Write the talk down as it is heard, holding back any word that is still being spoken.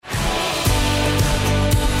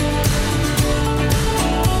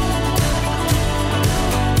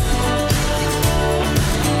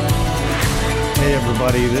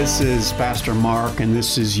everybody. This is Pastor Mark, and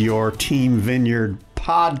this is your Team Vineyard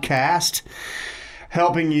podcast,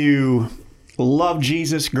 helping you love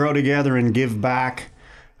Jesus, grow together, and give back.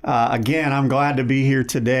 Again, I'm glad to be here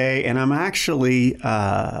today, and I'm actually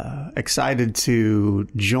excited to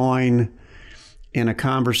join in a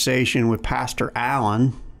conversation with Pastor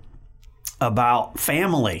Alan about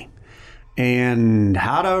family and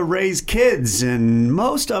how to raise kids. And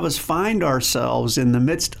most of us find ourselves in the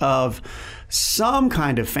midst of some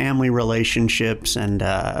kind of family relationships. And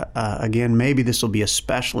again, maybe this will be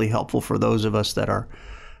especially helpful for those of us that are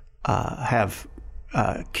have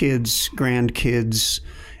kids, grandkids,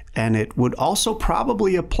 and it would also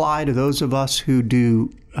probably apply to those of us who do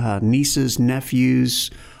nieces,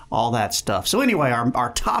 nephews, all that stuff. So anyway,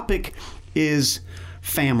 our topic is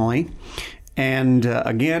family. And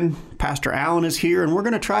again, Pastor Alan is here, and we're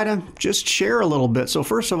going to try to just share a little bit. So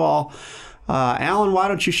first of all, Alan, why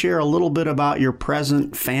don't you share a little bit about your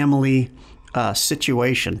present family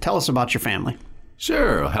situation? Tell us about your family.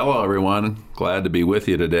 Sure. Hello, everyone. Glad to be with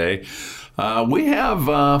you today. We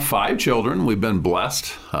have 5 children. We've been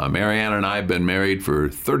blessed. Marianne and I have been married for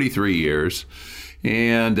 33 years.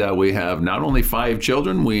 And we have not only 5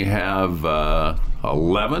 children, we have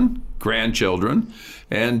 11 grandchildren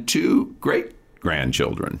and 2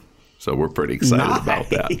 great-grandchildren. So we're pretty excited about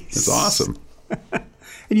that. It's awesome.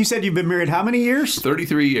 And you said you've been married how many years?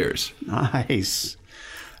 33 years. Nice.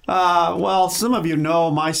 Well, some of you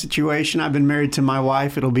know my situation. I've been married to my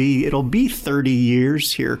wife. It'll be 30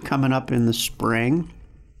 years here coming up in the spring.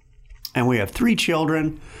 And we have 3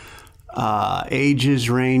 children. Ages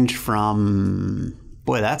range from,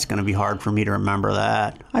 boy, that's going to be hard for me to remember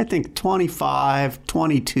that. I think 25,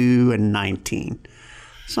 22, and 19.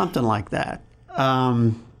 Something like that.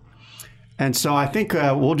 And so I think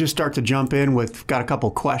we'll just start to jump in with, got a couple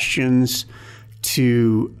questions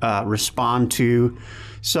to respond to.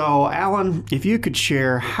 So, Alan, if you could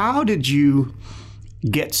share, how did you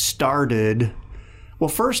get started? Well,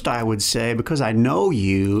 first I would say, because I know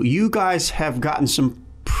you guys have gotten some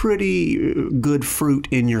pretty good fruit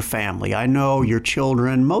in your family. I know your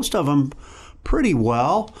children, most of them pretty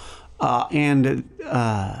well, and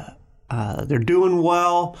they're doing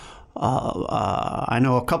well. I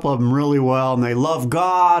know a couple of them really well, and they love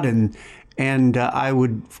God, and I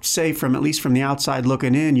would say, at least from the outside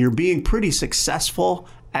looking in, you're being pretty successful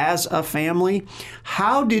as a family.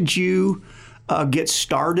 How did you get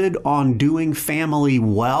started on doing family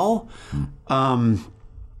well?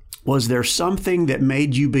 Was there something that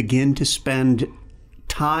made you begin to spend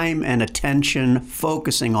time and attention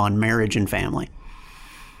focusing on marriage and family?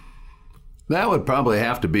 That would probably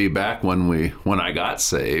have to be back when I got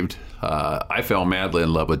saved. I fell madly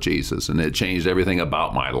in love with Jesus, and it changed everything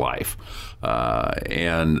about my life.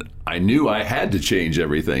 And I knew I had to change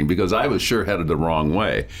everything because I was sure headed the wrong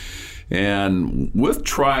way. And with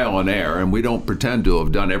trial and error, and we don't pretend to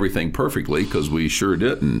have done everything perfectly because we sure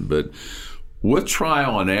didn't, but with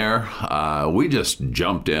trial and error, we just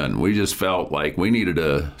jumped in. We just felt like we needed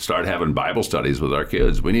to start having Bible studies with our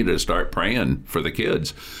kids. We needed to start praying for the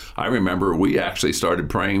kids. I remember we actually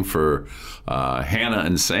started praying for Hannah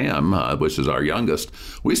and Sam, which is our youngest.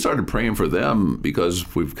 We started praying for them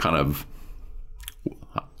because we've kind of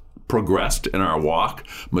progressed in our walk,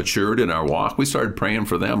 matured in our walk. We started praying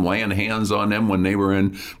for them, laying hands on them when they were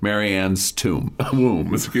in Marianne's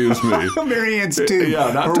womb, excuse me. Marianne's tomb.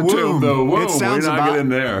 Yeah, not the tomb, the womb. We're not getting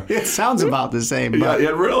there. It sounds about the same. But,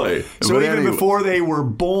 yeah, really. So but even anyway, before they were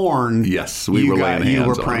born, yes, we were laying hands on them. You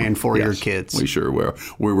were praying for your kids. We sure were.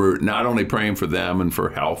 We were not only praying for them and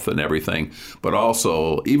for health and everything, but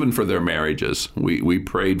also even for their marriages. We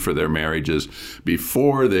prayed for their marriages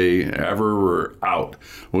before they ever were out.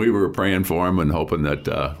 We were praying for them and hoping that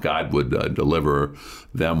God would deliver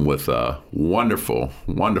them with wonderful,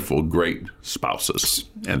 wonderful, great spouses.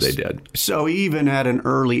 And they did. So even at an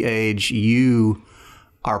early age, you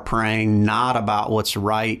are praying not about what's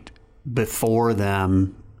right before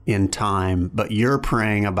them in time, but you're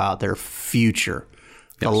praying about their future,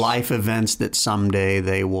 the life events that someday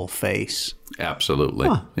they will face. Absolutely.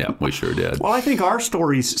 Huh. Yeah, we sure did. Well, I think our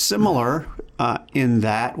story's similar in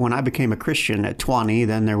that when I became a Christian at 20,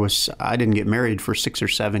 then I didn't get married for 6 or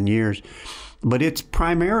 7 years, but it's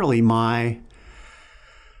primarily my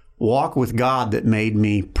walk with God that made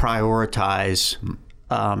me prioritize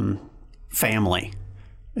family.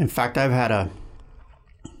 In fact, I've had a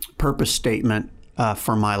purpose statement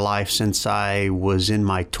for my life since I was in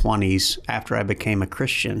my 20s after I became a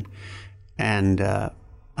Christian. And a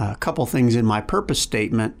couple things in my purpose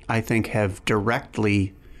statement I think have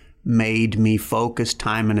directly made me focus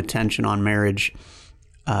time and attention on marriage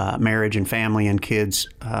marriage and family and kids.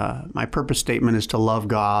 My purpose statement is to love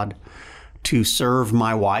God, to serve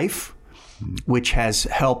my wife, which has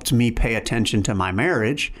helped me pay attention to my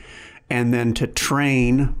marriage, and then to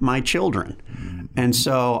train my children. And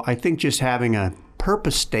so I think just having a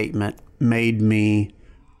purpose statement made me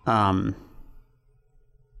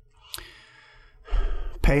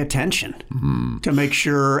pay attention to make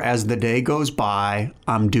sure as the day goes by,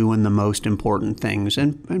 I'm doing the most important things.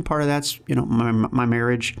 And part of that's, my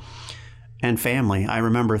marriage and family. I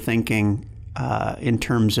remember thinking in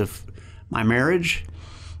terms of my marriage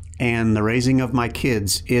and the raising of my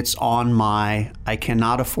kids, it's on I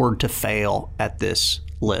cannot afford to fail at this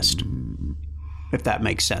list, if that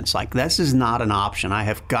makes sense. Like, this is not an option. I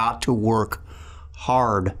have got to work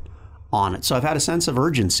hard on it. So I've had a sense of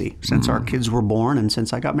urgency since our kids were born and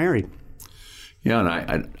since I got married. Yeah, and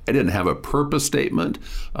I didn't have a purpose statement,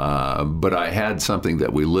 but I had something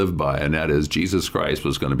that we lived by, and that is Jesus Christ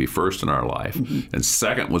was going to be first in our life, and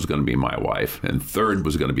second was going to be my wife, and third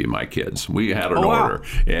was going to be my kids. We had an order,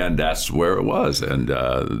 and that's where it was. And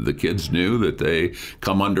the kids knew that they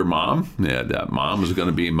come under Mom, and that Mom was going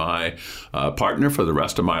to be my partner for the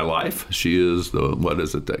rest of my life. She is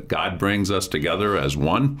that God brings us together as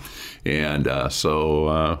one. And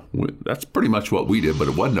so that's pretty much what we did, but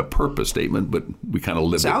it wasn't a purpose statement, but we kind of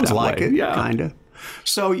lived it that way. Sounds like it, kind of.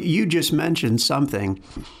 So you just mentioned something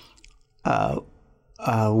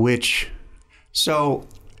so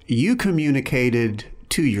you communicated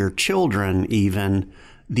to your children even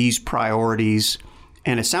these priorities,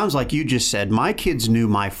 and it sounds like you just said, my kids knew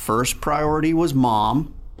my first priority was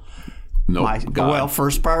Mom. No, God. Well,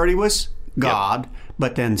 first priority was God. Yep.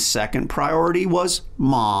 But then second priority was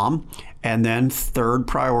Mom, and then third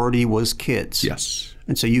priority was kids. Yes.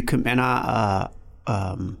 And so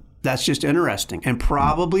that's just interesting and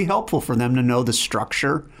probably helpful for them to know the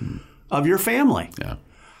structure of your family. Yeah.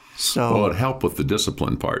 So, well, it helped with the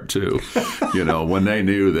discipline part too. When they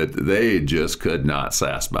knew that they just could not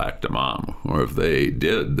sass back to Mom, or if they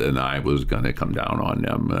did, then I was going to come down on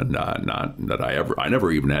them. And not that I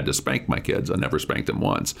never even had to spank my kids. I never spanked them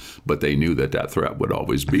once, but they knew that threat would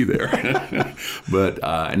always be there. But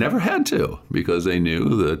I never had to, because they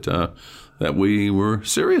knew that we were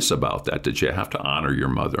serious about that you have to honor your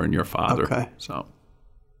mother and your father. Okay. So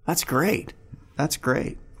that's great. That's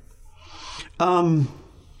great.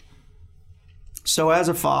 So as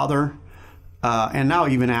a father, and now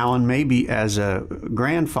even Alan, maybe as a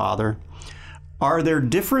grandfather, are there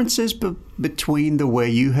differences between the way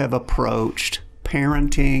you have approached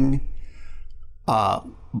parenting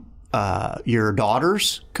your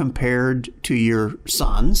daughters compared to your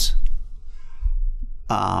sons?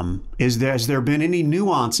 Has there been any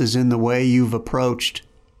nuances in the way you've approached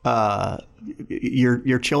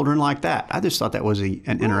your children like that? I just thought that was an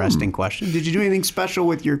interesting question. Did you do anything special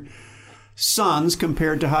with your sons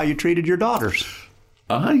compared to how you treated your daughters?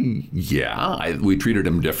 We treated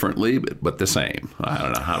them differently, but the same.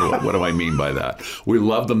 I don't know what do I mean by that? We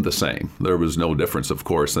loved them the same. There was no difference, of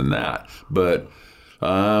course, in that. But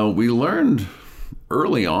we learned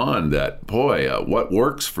early on that, what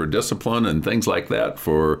works for discipline and things like that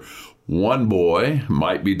for one boy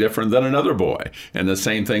might be different than another boy. And the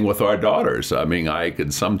same thing with our daughters. I mean, I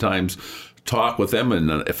could sometimes talk with them,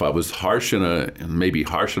 and if I was harsh in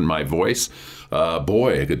my voice,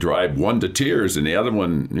 it could drive one to tears and the other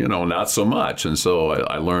one, not so much. And so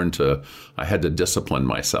I learned I had to discipline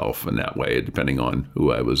myself in that way, depending on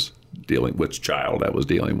which child I was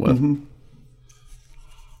dealing with. Mm-hmm.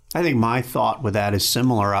 I think my thought with that is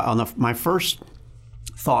similar. My first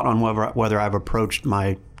thought on whether I've approached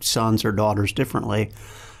my sons or daughters differently,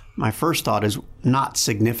 my first thought is not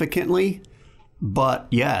significantly, but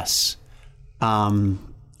yes.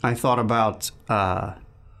 I thought about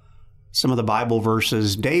some of the Bible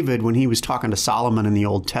verses. David, when he was talking to Solomon in the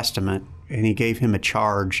Old Testament, and he gave him a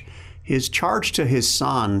charge, his charge to his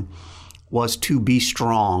son was to be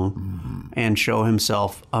strong and show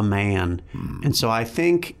himself a man. And so I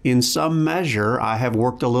think in some measure, I have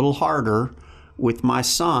worked a little harder with my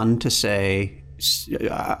son to say,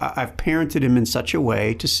 I've parented him in such a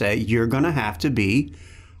way to say, you're going to have to be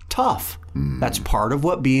tough. That's part of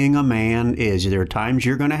what being a man is. There are times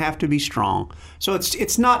you're going to have to be strong. So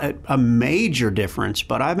it's not a major difference,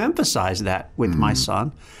 but I've emphasized that with my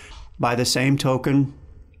son. By the same token,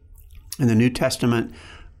 in the New Testament,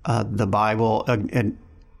 the Bible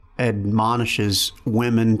admonishes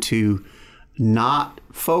women to not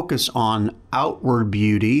focus on outward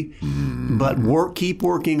beauty, but keep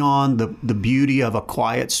working on the beauty of a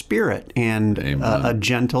quiet spirit and a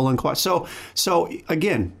gentle and quiet. So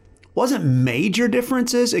again, wasn't major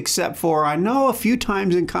differences, except for I know a few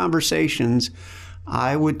times in conversations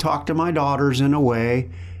I would talk to my daughters in a way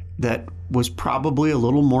that was probably a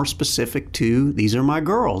little more specific to, these are my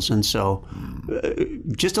girls. And so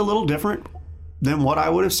just a little different than what I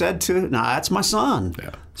would have said to, nah, that's my son. Yeah.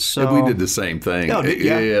 So And we did the same thing.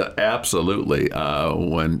 Yeah. Absolutely.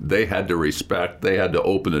 When they had to respect, they had to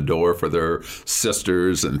open the door for their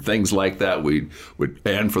sisters and things like that.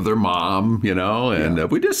 And for their mom, and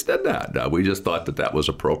we just did that. We just thought that was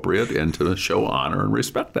appropriate and to show honor and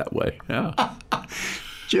respect that way. Yeah.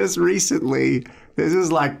 Just recently, this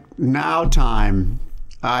is like now time.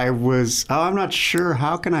 I'm not sure,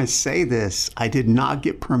 how can I say this? I did not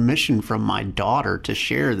get permission from my daughter to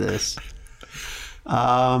share this.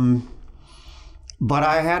 But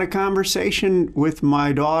I had a conversation with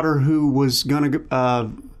my daughter who was going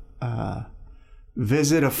to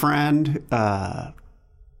visit a friend.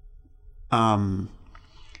 And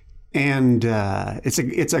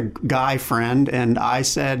it's a guy friend. And I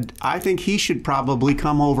said, I think he should probably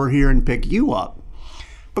come over here and pick you up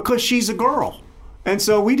because she's a girl. And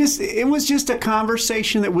so it was just a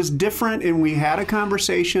conversation that was different, and we had a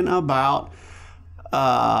conversation about,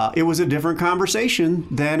 it was a different conversation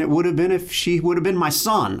than it would have been if she would have been my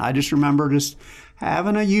son. I just remember just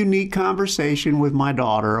having a unique conversation with my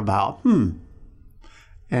daughter about,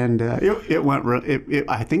 and it went.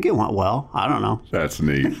 I think it went well. I don't know. That's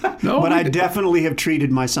neat. But I definitely have treated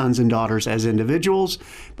my sons and daughters as individuals.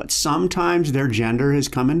 But sometimes their gender has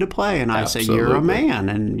come into play, and I say you're a man,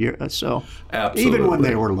 and you're so. Absolutely. Even when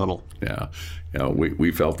they were little. Yeah.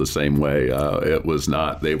 We felt the same way. It was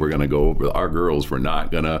not, they were going to go over, our girls were not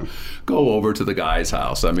going to go over to the guy's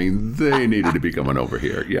house. I mean, they needed to be coming over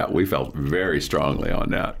here. Yeah, we felt very strongly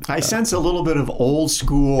on that. I sense a little bit of old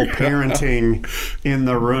school parenting in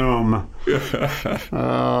the room.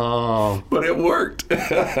 Oh. But it worked.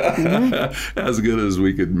 As good as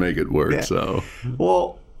we could make it work. Yeah. So.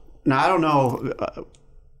 Well, now I don't know.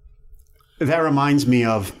 That reminds me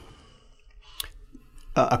of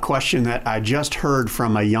a question that I just heard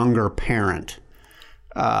from a younger parent.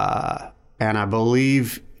 And I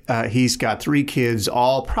believe he's got 3 kids,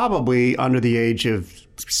 all probably under the age of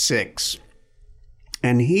 6.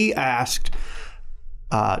 And he asked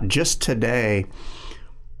just today,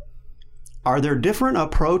 are there different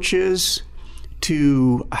approaches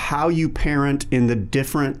to how you parent in the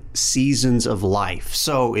different seasons of life?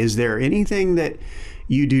 So is there anything that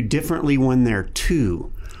you do differently when they're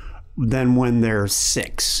 2 than when they're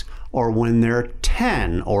 6, or when they're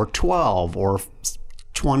 10 or 12 or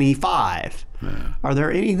 25? Yeah. Are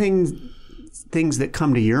there things that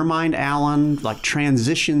come to your mind, Alan, like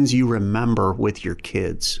transitions you remember with your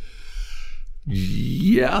kids?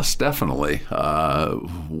 Yes, definitely.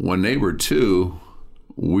 When they were 2,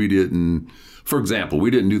 we didn't, for example,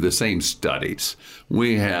 we didn't do the same studies.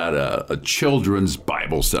 We had a children's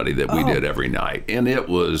Bible study that we did every night, and it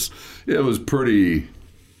was pretty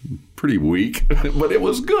weak, but it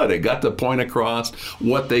was good. It got the point across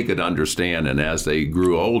what they could understand. And as they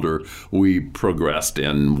grew older, we progressed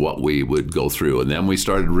in what we would go through. And then we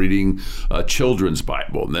started reading a children's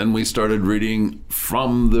Bible. And then we started reading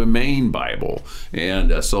from the main Bible.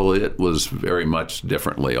 And so it was very much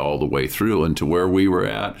differently all the way through. And to where we were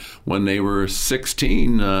at when they were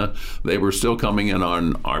 16, they were still coming in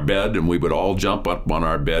on our bed, and we would all jump up on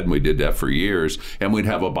our bed. And we did that for years. And we'd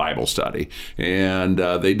have a Bible study. And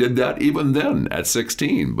they did that even then at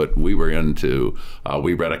 16, but we were into,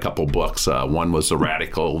 we read a couple books. One was The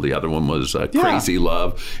Radical, the other one was Crazy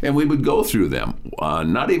Love, and we would go through them,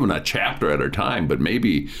 not even a chapter at a time, but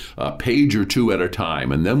maybe a page or 2 at a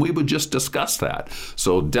time, and then we would just discuss that.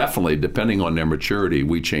 So definitely, depending on their maturity,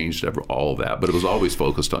 we changed all of that, but it was always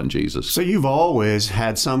focused on Jesus. So you've always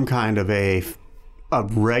had some kind of a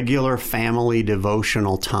regular family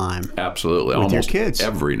devotional time. Absolutely. With almost your kids.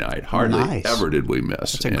 Every night. Hardly ever did we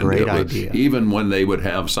miss. That's a great idea. Even when they would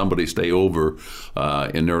have somebody stay over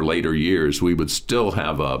in their later years, we would still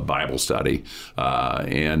have a Bible study,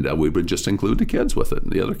 and we would just include the kids with it,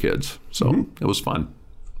 the other kids. So it was fun.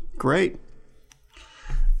 Great.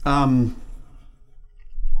 I'll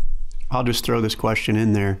just throw this question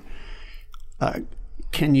in there.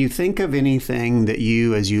 Can you think of anything that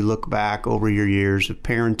you, as you look back over your years of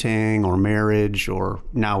parenting or marriage, or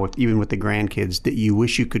now even with the grandkids, that you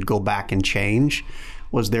wish you could go back and change?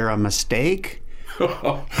 Was there a mistake?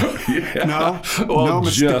 Yeah. No? Well,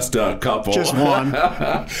 just a couple. Just one.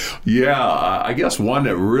 Yeah, I guess one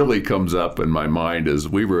that really comes up in my mind is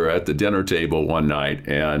we were at the dinner table one night,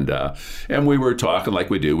 and we were talking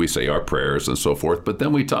like we do. We say our prayers and so forth, but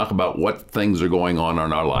then we talk about what things are going on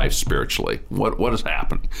in our life spiritually. What is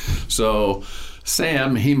happening? So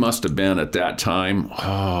Sam, he must have been at that time,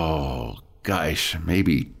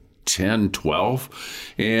 maybe 10,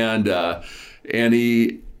 12. And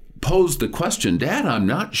he posed the question, Dad, I'm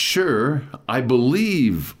not sure I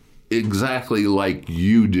believe exactly like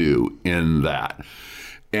you do in that.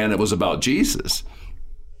 And it was about Jesus.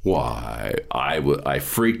 Why, I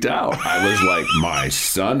freaked out. I was like, my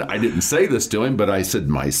son? I didn't say this to him, but I said,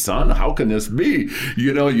 my son? How can this be?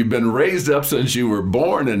 You know, you've been raised up since you were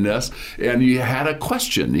born in this, and you had a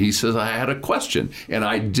question. He says, I had a question, and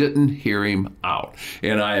I didn't hear him out.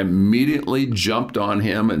 And I immediately jumped on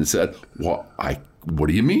him and said, what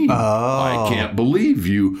do you mean? I can't believe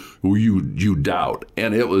you doubt.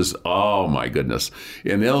 And it was, oh my goodness.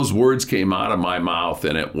 And those words came out of my mouth,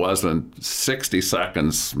 and it wasn't 60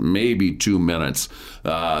 seconds, maybe 2 minutes,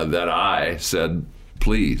 that I said,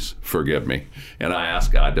 please forgive me. And I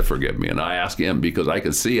asked God to forgive me. And I asked him because I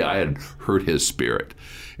could see I had hurt his spirit.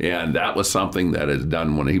 And that was something that is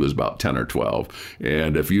done when he was about 10 or 12.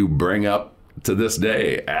 And if you bring up to this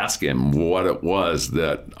day, ask him what it was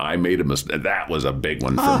that I made a mistake. That was a big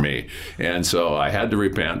one for me. And so I had to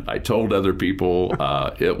repent. I told other people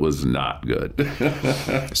it was not good.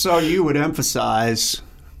 So you would emphasize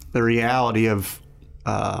the reality of,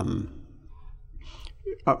 I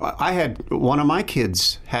had, one of my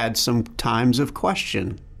kids had some times of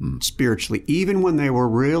question spiritually. Even when they were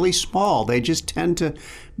really small, they just tend to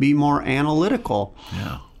be more analytical.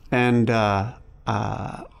 Yeah. And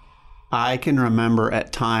I can remember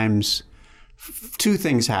at times two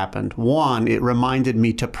things happened. One, it reminded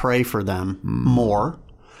me to pray for them more.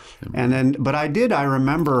 And then, but I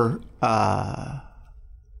remember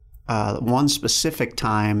one specific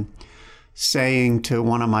time saying to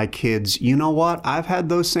one of my kids, you know what, I've had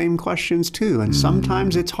those same questions too. And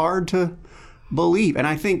sometimes it's hard to believe. And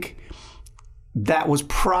I think that was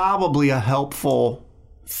probably a helpful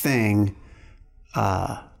thing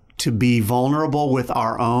to be vulnerable with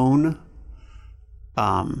our own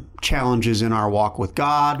challenges in our walk with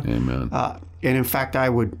God. Amen. And in fact, I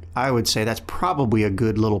would say that's probably a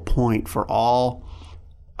good little point for all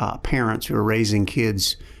parents who are raising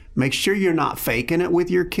kids. Make sure you're not faking it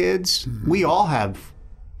with your kids. We all have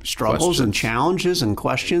struggles and challenges and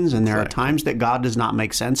questions, and there are times that God does not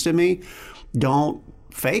make sense to me. Don't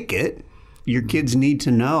fake it. Your kids need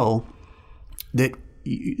to know that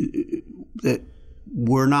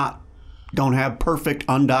don't have perfect,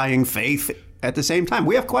 undying faith at the same time.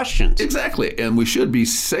 We have questions. Exactly. And we should be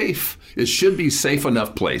safe. It should be safe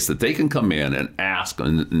enough place that they can come in and ask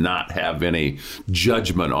and not have any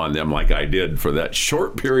judgment on them like I did for that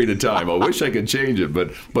short period of time. I wish I could change it,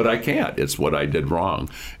 but I can't. It's what I did wrong.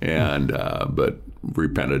 And but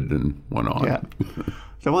repented and went on. Yeah.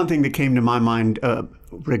 The one thing that came to my mind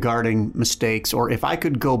regarding mistakes, or if I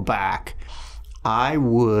could go back, I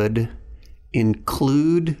would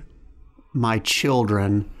include my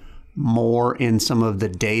children more in some of the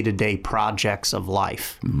day-to-day projects of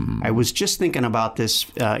life. I was just thinking about this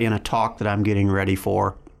in a talk that I'm getting ready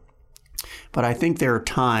for. But I think there are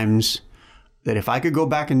times that if I could go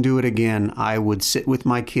back and do it again, I would sit with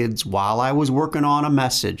my kids while I was working on a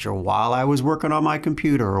message, or while I was working on my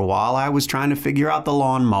computer, or while I was trying to figure out the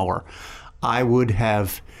lawnmower. I would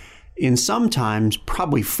have, in some times,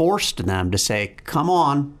 probably forced them to say, come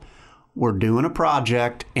on, we're doing a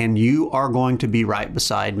project, and you are going to be right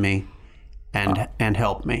beside me and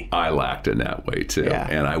help me. I lacked in that way too, Yeah.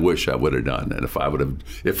 and I wish I would have done. And if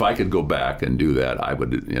I could go back and do that, I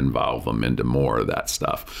would involve them into more of that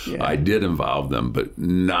stuff. Yeah. I did involve them, but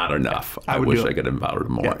not enough. I wish I could involve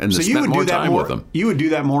them more, and so spend more time with them. You would do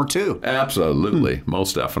that more too. Absolutely,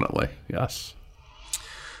 most definitely, yes.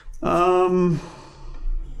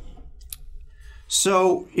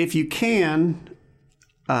 So if you can,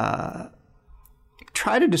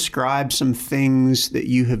 try to describe some things that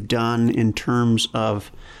you have done in terms of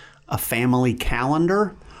a family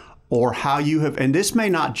calendar, or how you have, and this may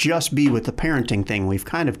not just be with the parenting thing. We've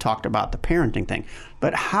kind of talked about the parenting thing,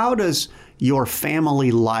 but how does your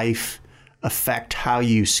family life affect how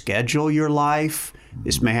you schedule your life?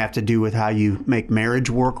 This may have to do with how you make marriage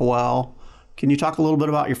work well. Can you talk a little bit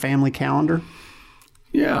about your family calendar?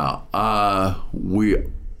 Yeah,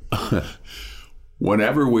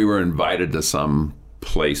 whenever we were invited to some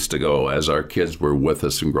place to go, as our kids were with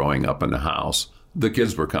us and growing up in the house, the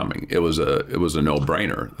kids were coming. It was a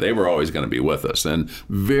no-brainer. They were always going to be with us, and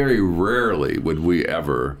very rarely would we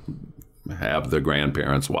ever have the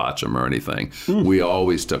grandparents watch them or anything. We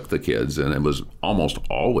always took the kids, and it was almost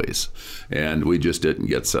always. And we just didn't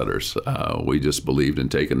get sitters. We just believed in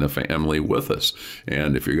taking the family with us.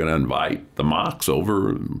 And if you're going to invite the Mocks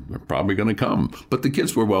over, they're probably going to come. But the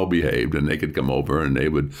kids were well behaved, and they could come over, and they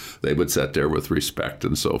would sit there with respect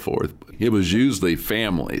and so forth. It was usually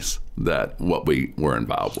families that what we were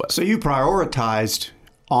involved with. So you prioritized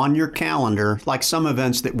on your calendar, like some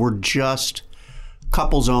events that were just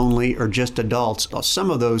couples only or just adults. Some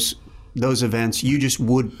of those events you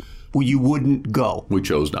wouldn't go. We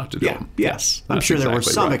chose not to do them. Yes. I'm sure there were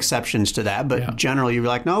some exceptions to that, but generally you were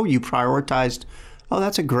like, no, you prioritized. Oh,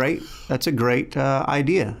 that's a great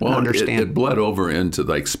idea. Well, understand. It bled over into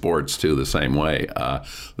like sports too, the same way.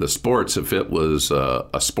 The sports, if it was a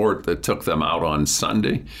sport that took them out on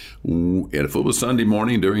Sunday, and if it was Sunday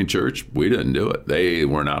morning during church, we didn't do it. They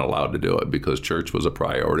were not allowed to do it because church was a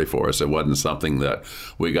priority for us. It wasn't something that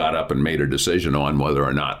we got up and made a decision on whether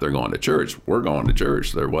or not they're going to church. We're going to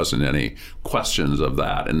church. There wasn't any questions of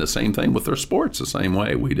that. And the same thing with their sports, the same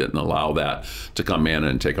way. We didn't allow that to come in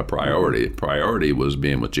and take a priority. Priority was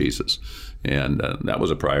being with Jesus. And that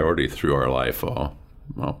was a priority through our life,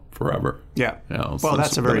 forever. Yeah. Well,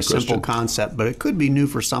 that's a very simple concept, but it could be new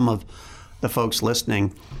for some of the folks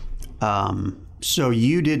listening. So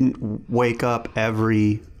you didn't wake up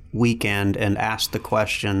every weekend and ask the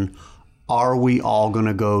question, are we all going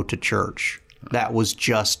to go to church? That was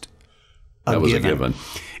just a given.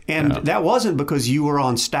 And that wasn't because you were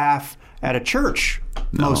on staff at a church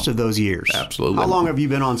most of those years. Absolutely. How long have you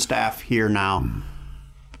been on staff here now?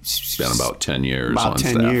 It's been about 10 years About on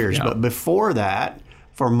 10 staff. years. Yeah. But before that,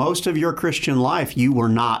 for most of your Christian life, you were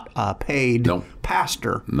not a paid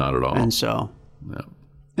pastor. Not at all. And so,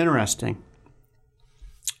 interesting.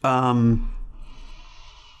 Anything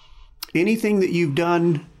that you've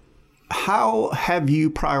done, how have you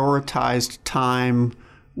prioritized time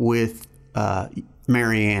with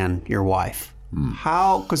Marianne, your wife?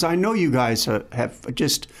 How? Because I know you guys have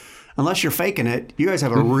just, unless you're faking it, you guys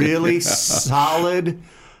have a really solid,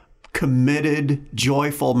 committed,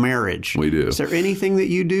 joyful marriage. We do. Is there anything that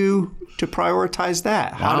you do to prioritize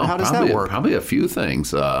that? How does that work? Probably a few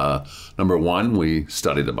things. Number one, we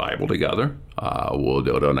study the Bible together. We'll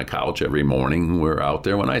do it on a couch every morning. We're out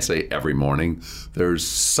there. When I say every morning, there's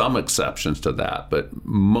some exceptions to that, but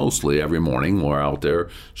mostly every morning we're out there.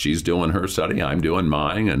 She's doing her study, I'm doing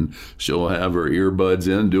mine, and she'll have her earbuds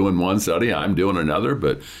in doing one study, I'm doing another,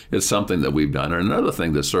 but it's something that we've done. And another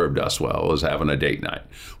thing that served us well is having a date night.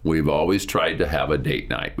 We've always tried to have a date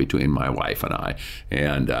night between my wife and I,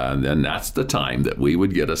 and then that's the time that we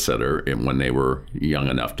would get a sitter, and when they were young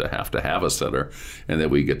enough to have a sitter, and that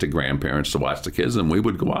we get the grandparents to watch the kids, and we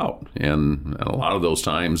would go out. And a lot of those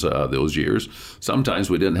times, those years, sometimes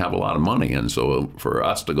we didn't have a lot of money, and so for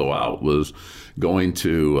us to go out was going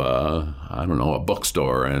to a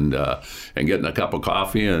bookstore and getting a cup of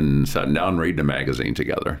coffee and sitting down and reading a magazine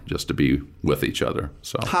together just to be with each other.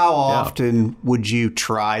 So how often would you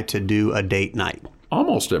try to do a date night?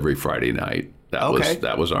 Almost every Friday night.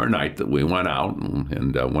 That was our night that we went out,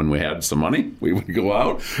 and when we had some money, we would go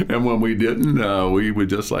out, and when we didn't, we would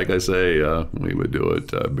just, like I say, we would do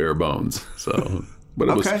it bare bones. So, but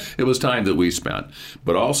it was time that we spent.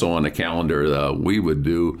 But also on the calendar, we would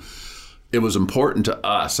do. It was important to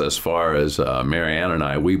us as far as Marianne and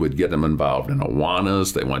I, we would get them involved in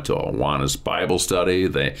Awanas. They went to Awanas Bible study.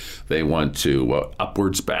 They went to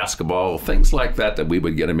Upwards basketball, things like that we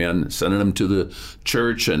would get them in, sending them to the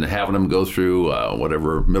church and having them go through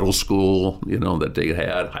whatever middle school, that they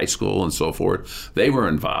had, high school and so forth. They were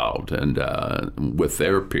involved and with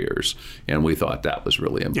their peers, and we thought that was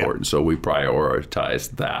really important. So we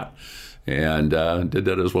prioritized that and did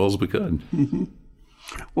that as well as we could. Mm-hmm.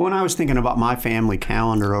 Well, when I was thinking about my family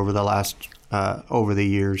calendar over the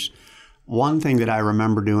years, one thing that I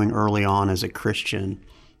remember doing early on as a Christian,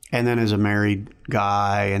 and then as a married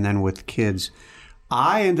guy, and then with kids,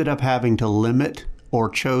 I ended up having to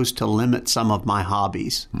chose to limit some of my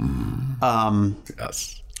hobbies.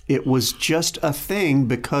 Yes. It was just a thing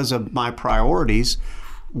because of my priorities.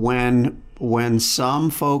 When some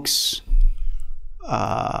folks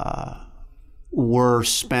were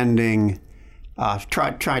spending...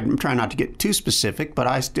 try not to get too specific, but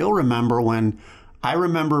I still remember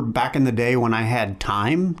back in the day when I had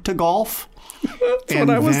time to golf. That's what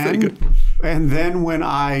I was thinking. And then when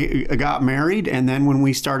I got married, and then when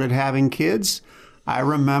we started having kids, I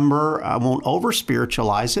remember, I won't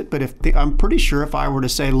over-spiritualize it, but I'm pretty sure if I were to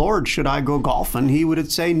say, Lord, should I go golfing? He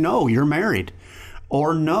would say, no, you're married.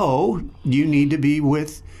 Or no, you need to be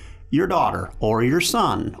with your daughter or your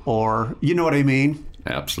son, or you know what I mean?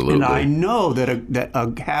 Absolutely. And I know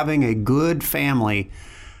that having a good family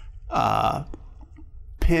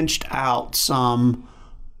pinched out some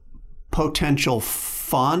potential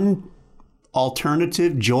fun,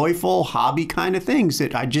 alternative, joyful, hobby kind of things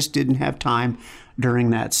that I just didn't have time during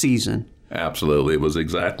that season. Absolutely. It was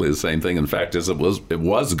exactly the same thing. In fact, it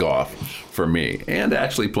was golf for me, and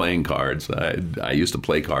actually playing cards. I used to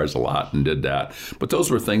play cards a lot and did that. But those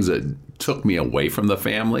were things that took me away from the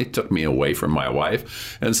family, took me away from my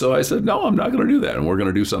wife. And so I said, no, I'm not going to do that. And we're going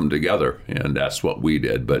to do something together. And that's what we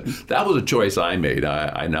did. But that was a choice I made.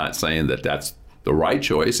 I'm not saying that that's the right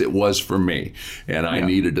choice. It was for me. And I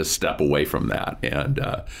needed to step away from that. And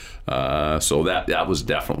so that was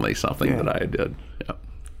definitely something that I did. Yeah.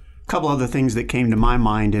 Couple other things that came to my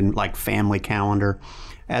mind in like family calendar.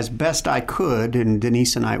 As best I could, and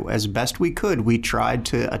Denise and I, as best we could, we tried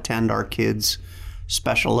to attend our kids'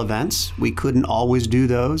 special events. We couldn't always do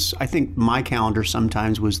those. I think my calendar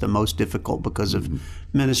sometimes was the most difficult because of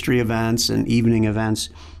ministry events and evening events,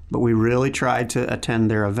 but we really tried to attend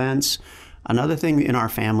their events. Another thing in our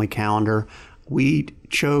family calendar, we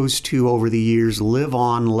chose to, over the years, live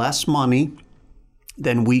on less money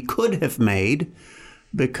than we could have made,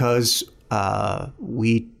 because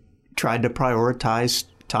we tried to prioritize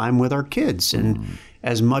time with our kids. And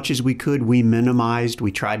as much as we could, we minimized.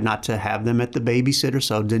 We tried not to have them at the babysitter.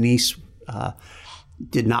 So Denise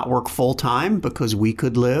did not work full time because we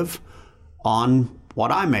could live on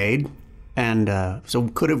what I made. And so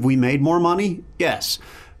could have we made more money? Yes.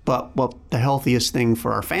 But what the healthiest thing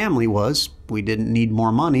for our family was, we didn't need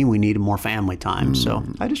more money. We needed more family time. So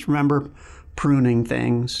I just remember pruning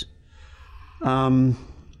things. Do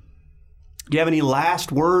you have any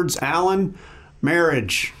last words, Alan?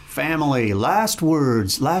 Marriage, family, last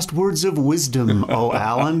words of wisdom, oh,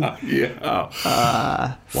 Alan.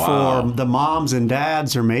 Yeah. For the moms and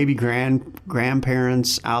dads or maybe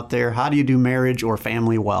grandparents out there, how do you do marriage or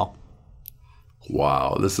family well?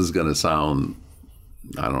 Wow. This is going to sound,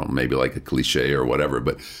 I don't know, maybe like a cliche or whatever,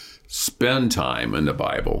 but spend time in the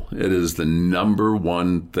Bible. It is the number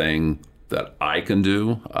one thing that I can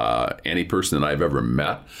do. Any person that I've ever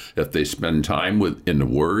met, if they spend time in the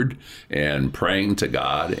Word and praying to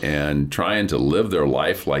God and trying to live their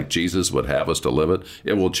life like Jesus would have us to live it,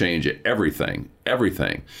 it will change everything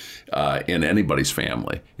in anybody's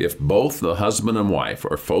family. If both the husband and wife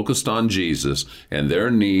are focused on Jesus and their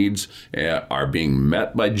needs are being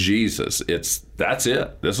met by Jesus, that's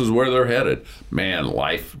it. This is where they're headed. Man,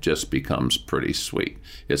 life just becomes pretty sweet.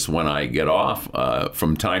 It's when I get off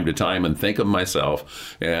from time to time and think of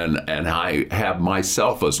myself and I have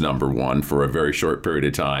myself as number one for a very short period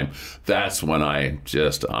of time, that's when I'm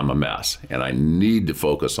a mess. And I need to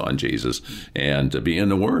focus on Jesus and to be in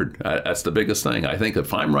the Word. That's the biggest thing. I think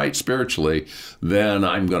if I'm right spiritually, then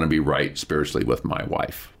I'm going to be right spiritually with my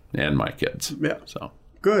wife and my kids. Yeah. So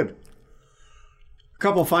good. A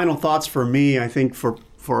couple final thoughts for me. I think for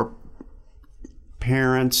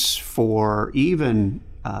parents, for even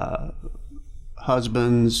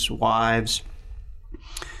husbands, wives,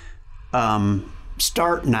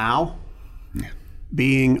 start now.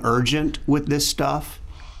 Being urgent with this stuff,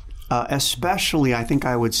 especially I think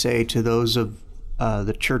I would say to those of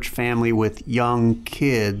the church family with young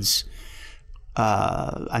kids.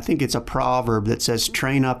 I think it's a proverb that says,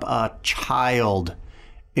 train up a child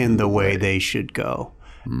in the way they should go.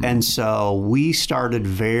 And so we started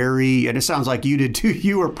and it sounds like you did too.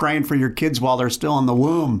 You were praying for your kids while they're still in the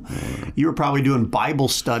womb. You were probably doing Bible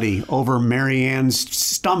study over Marianne's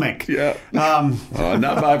stomach. Yeah.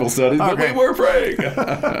 Not Bible studies, but we were praying.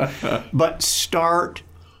 But start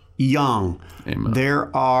young. Amen.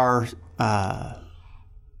 There are,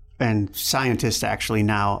 and scientists actually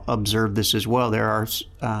now observe this as well, there are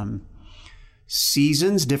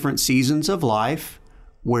different seasons of life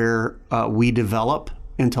where we develop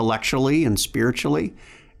intellectually and spiritually.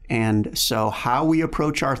 And so how we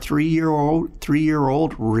approach our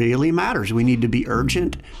three-year-old really matters. We need to be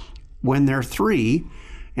urgent when they're 3,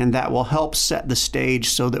 and that will help set the stage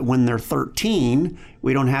so that when they're 13,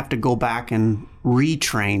 we don't have to go back and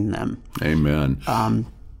retrain them. Amen.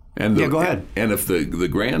 Go ahead. And if the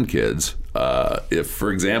grandkids, if,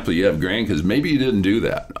 for example, you have grandkids, maybe you didn't do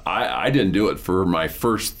that. I didn't do it for my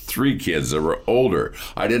first 3 kids that were older.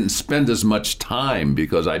 I didn't spend as much time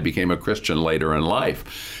because I became a Christian later in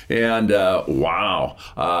life. And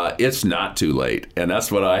it's not too late. And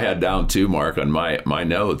that's what I had down too, Mark, on my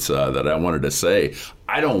notes that I wanted to say.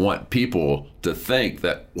 I don't want people to think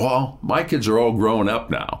that, well, my kids are all grown up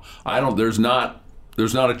now. There's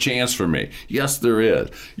There's not a chance for me. Yes, there is.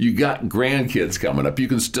 You got grandkids coming up. You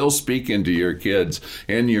can still speak into your kids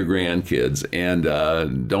and your grandkids,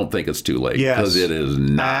 and don't think it's too late, because it is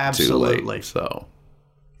not too late. So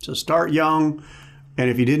start young. And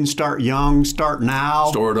if you didn't start young, start now.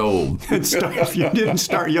 Start old. If you didn't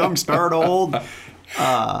start young, start old.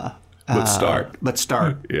 But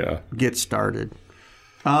start. Yeah. Get started.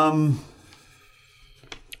 Well,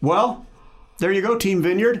 there you go, Team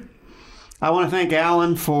Vineyard. I want to thank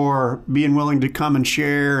Alan for being willing to come and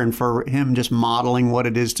share, and for him just modeling what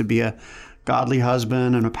it is to be a godly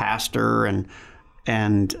husband and a pastor and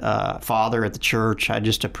father at the church. I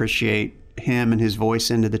just appreciate him and his voice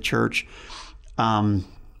into the church. And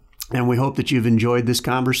we hope that you've enjoyed this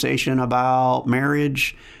conversation about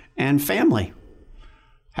marriage and family.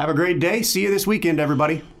 Have a great day. See you this weekend,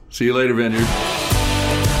 everybody. See you later, Vineyard.